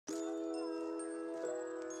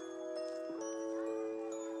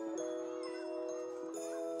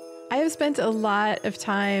have spent a lot of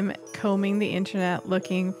time combing the internet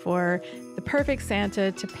looking for the perfect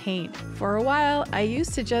Santa to paint. For a while, I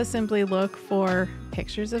used to just simply look for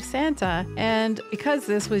pictures of Santa. And because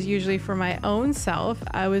this was usually for my own self,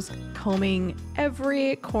 I was combing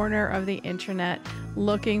every corner of the internet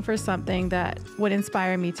looking for something that would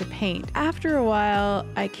inspire me to paint. After a while,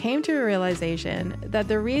 I came to a realization that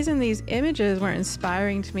the reason these images weren't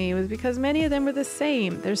inspiring to me was because many of them were the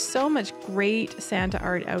same. There's so much great Santa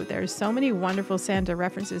art out there, so many wonderful Santa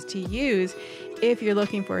references to use if you're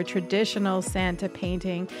looking for a traditional Santa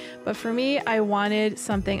painting. But for me, I wanted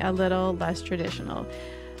something a little less traditional.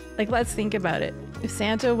 Like, let's think about it. If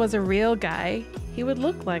Santa was a real guy, he would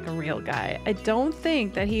look like a real guy. I don't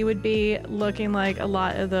think that he would be looking like a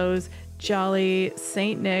lot of those jolly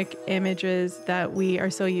Saint Nick images that we are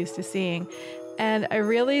so used to seeing. And I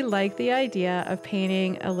really like the idea of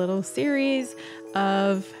painting a little series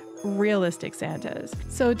of realistic Santas.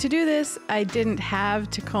 So to do this, I didn't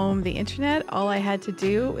have to comb the internet. All I had to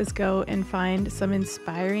do was go and find some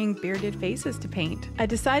inspiring bearded faces to paint. I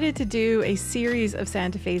decided to do a series of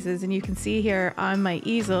Santa faces, and you can see here on my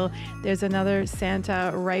easel, there's another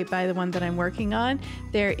Santa right by the one that I'm working on.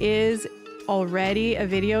 There is already a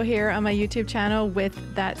video here on my YouTube channel with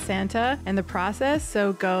that Santa and the process,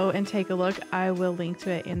 so go and take a look. I will link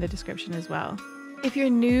to it in the description as well. If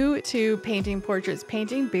you're new to painting portraits,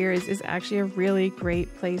 painting beards is actually a really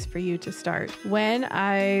great place for you to start. When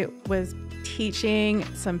I was teaching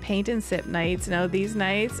some paint and sip nights, now these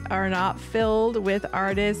nights are not filled with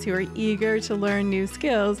artists who are eager to learn new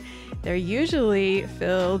skills. They're usually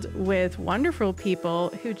filled with wonderful people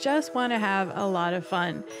who just want to have a lot of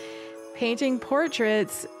fun. Painting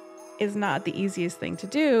portraits is not the easiest thing to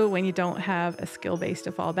do when you don't have a skill base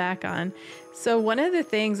to fall back on. So one of the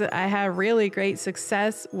things that I had really great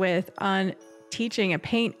success with on teaching a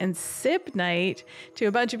paint and sip night to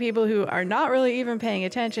a bunch of people who are not really even paying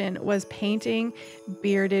attention was painting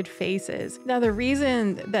bearded faces. Now, the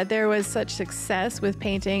reason that there was such success with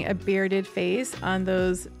painting a bearded face on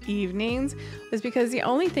those evenings was because the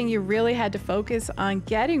only thing you really had to focus on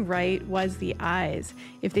getting right was the eyes.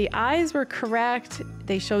 If the eyes were correct,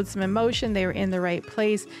 they showed some emotion, they were in the right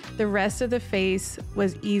place, the rest of the face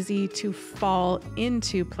was easy to fall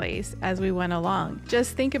into place as we went along.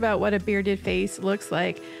 Just think about what a bearded face looks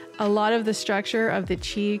like. A lot of the structure of the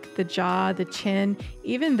cheek, the jaw, the chin,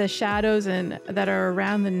 even the shadows that are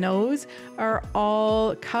around the nose are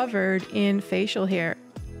all covered in facial hair,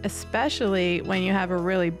 especially when you have a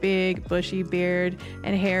really big bushy beard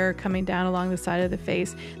and hair coming down along the side of the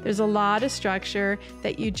face. There's a lot of structure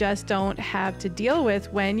that you just don't have to deal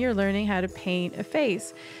with when you're learning how to paint a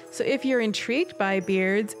face. So if you're intrigued by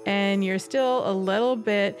beards and you're still a little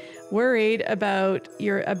bit worried about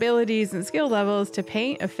your abilities and skill levels to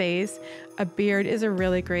paint a face, a beard is a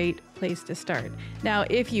really great place to start. Now,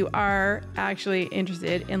 if you are actually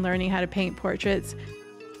interested in learning how to paint portraits,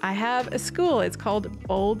 I have a school. It's called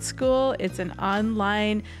Bold School. It's an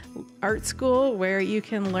online art school where you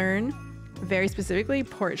can learn very specifically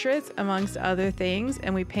portraits amongst other things,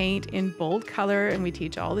 and we paint in bold color and we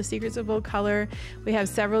teach all the secrets of bold color. We have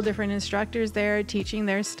several different instructors there teaching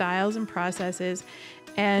their styles and processes,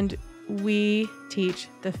 and we teach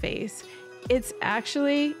the face. It's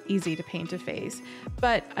actually easy to paint a face,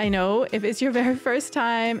 but I know if it's your very first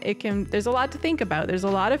time, there's a lot to think about. There's a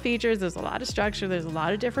lot of features, there's a lot of structure, there's a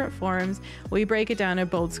lot of different forms. We break it down at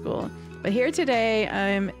Bold School. But here today,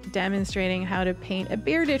 I'm demonstrating how to paint a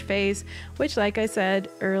bearded face, which, like I said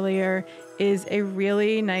earlier, is a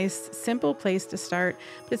really nice, simple place to start,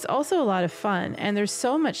 but it's also a lot of fun. And there's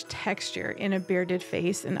so much texture in a bearded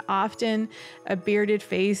face, and often a bearded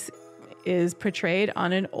face is portrayed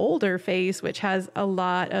on an older face, which has a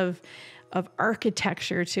lot of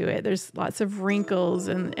architecture to it. There's lots of wrinkles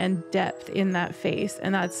and depth in that face,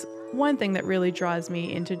 and that's one thing that really draws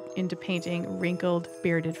me into painting wrinkled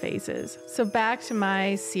bearded faces. So back to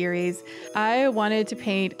my series, I wanted to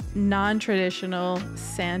paint non-traditional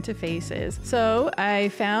Santa faces. So I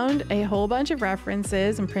found a whole bunch of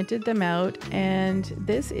references and printed them out, and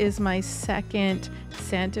this is my second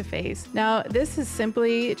Santa face. Now, this is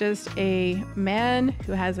simply just a man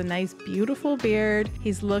who has a nice, beautiful beard.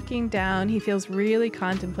 He's looking down. He feels really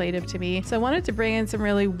contemplative to me. So I wanted to bring in some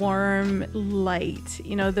really warm light,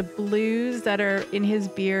 you know, the blues that are in his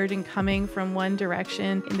beard and coming from one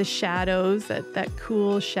direction in the shadows, that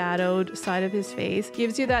cool shadowed side of his face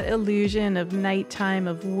gives you that illusion of nighttime,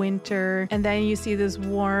 of winter. And then you see this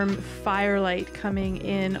warm firelight coming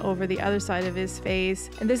in over the other side of his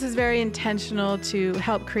face. And this is very intentional to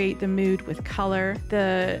help create the mood with color.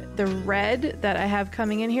 The red that I have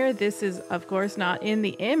coming in here, this is of course not in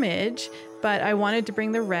the image. but I wanted to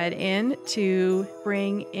bring the red in to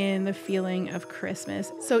bring in the feeling of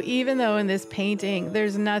Christmas. So even though in this painting,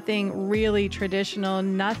 there's nothing really traditional,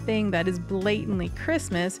 nothing that is blatantly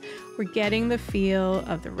Christmas, we're getting the feel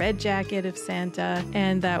of the red jacket of Santa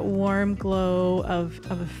and that warm glow of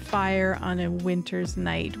a fire on a winter's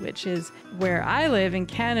night, which is where I live in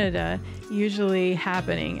Canada, usually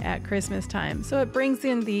happening at Christmas time. So it brings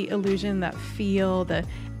in the illusion, that feel, the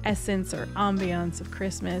essence or ambiance of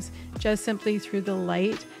Christmas, just simply through the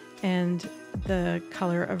light and the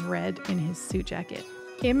color of red in his suit jacket.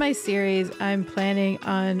 In my series, I'm planning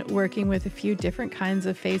on working with a few different kinds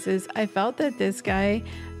of faces. I felt that this guy,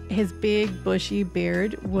 his big bushy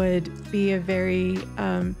beard, would be a very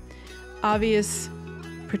obvious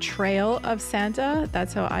portrayal of Santa.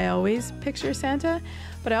 That's how I always picture Santa.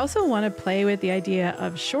 But I also want to play with the idea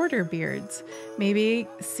of shorter beards. Maybe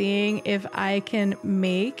seeing if I can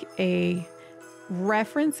make a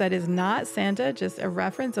reference that is not Santa, just a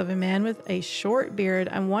reference of a man with a short beard.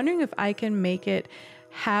 I'm wondering if I can make it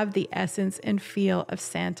have the essence and feel of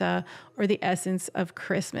Santa or the essence of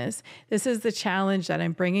Christmas. This is the challenge that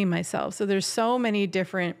I'm bringing myself. So there's so many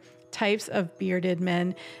different types of bearded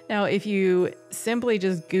men. Now, if you simply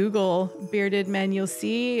just Google bearded men, you'll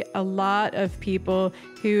see a lot of people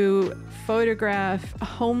who photograph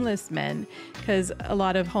homeless men, because a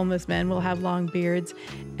lot of homeless men will have long beards,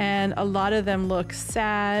 and a lot of them look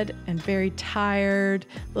sad and very tired,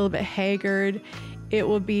 a little bit haggard. It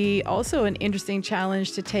will be also an interesting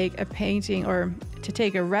challenge to take a painting or to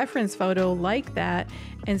take a reference photo like that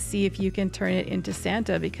and see if you can turn it into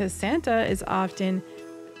Santa, because Santa is often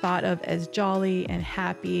thought of as jolly and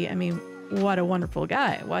happy. I mean, what a wonderful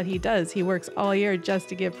guy. What he does, he works all year just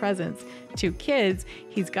to give presents to kids.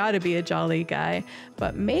 He's got to be a jolly guy.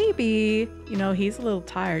 But maybe, you know, he's a little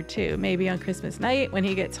tired too. Maybe on Christmas night when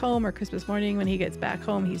he gets home, or Christmas morning when he gets back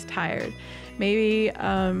home, he's tired. Maybe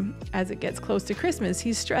as it gets close to Christmas,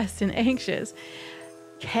 he's stressed and anxious.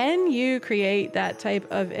 Can you create that type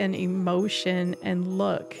of an emotion and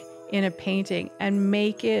look in a painting and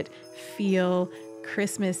make it feel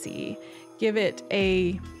Christmassy? Give it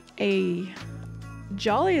a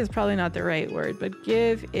jolly is probably not the right word, but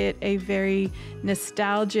give it a very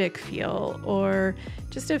nostalgic feel, or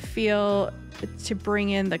just a feel to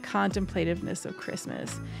bring in the contemplativeness of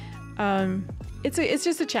Christmas. It's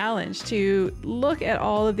just a challenge to look at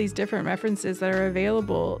all of these different references that are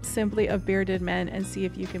available simply of bearded men and see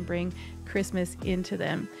if you can bring Christmas into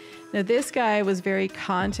them. Now, this guy was very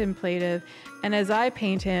contemplative, and as I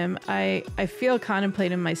paint him, I feel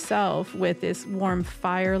contemplative myself with this warm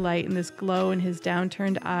firelight and this glow in his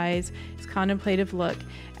downturned eyes, his contemplative look.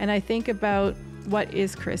 And I think about, what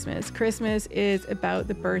is Christmas? Christmas is about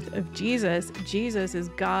the birth of Jesus. Jesus is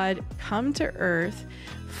God come to earth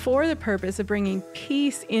for the purpose of bringing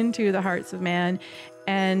peace into the hearts of man.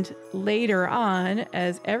 And later on,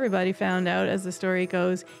 as everybody found out as the story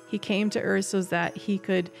goes, he came to earth so that he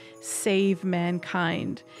could save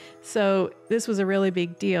mankind. So this was a really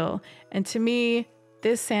big deal. And to me,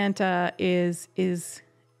 this Santa is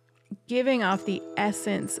giving off the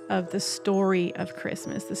essence of the story of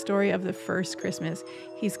Christmas, the story of the first Christmas.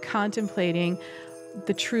 He's contemplating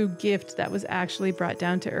the true gift that was actually brought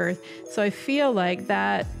down to earth. So I feel like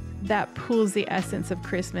that pulls the essence of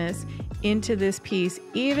Christmas into this piece,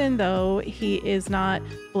 even though he is not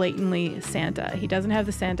blatantly Santa. He doesn't have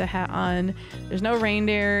the Santa hat on. There's no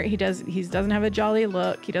reindeer. He doesn't have a jolly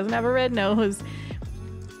look. He doesn't have a red nose.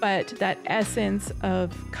 But that essence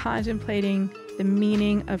of contemplating the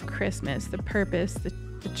meaning of Christmas, the purpose, the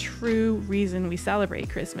true reason we celebrate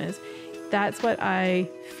Christmas, that's what I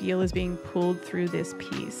feel is being pulled through this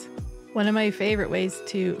piece. One of my favorite ways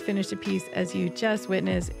to finish a piece, as you just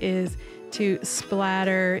witnessed, is to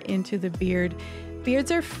splatter into the beard.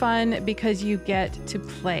 Beards are fun because you get to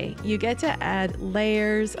play. You get to add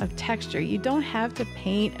layers of texture. You don't have to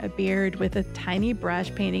paint a beard with a tiny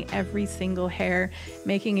brush, painting every single hair,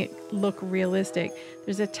 making it look realistic.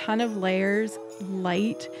 There's a ton of layers,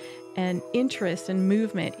 light, and interest and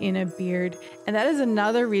movement in a beard. And that is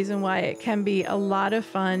another reason why it can be a lot of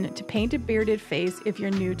fun to paint a bearded face if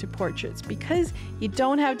you're new to portraits, because you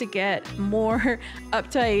don't have to get more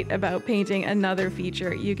uptight about painting another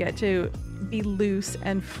feature. You get to be loose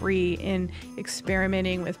and free in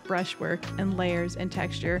experimenting with brushwork and layers and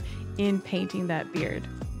texture in painting that beard.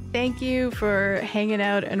 Thank you for hanging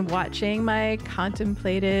out and watching my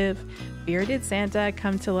contemplative bearded Santa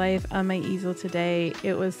come to life on my easel today.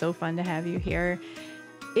 It was so fun to have you here.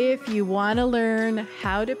 If you want to learn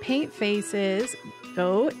how to paint faces,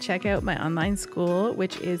 go check out my online school,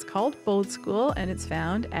 which is called Bold School, and it's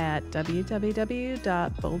found at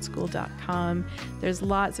www.boldschool.com. There's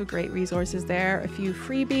lots of great resources there, a few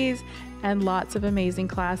freebies, and lots of amazing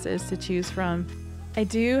classes to choose from. I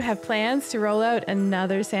do have plans to roll out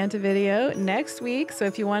another Santa video next week, so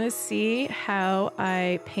if you want to see how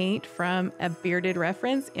I paint from a bearded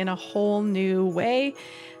reference in a whole new way,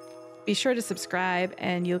 be sure to subscribe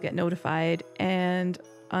and you'll get notified. And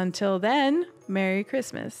until then, Merry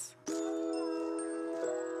Christmas.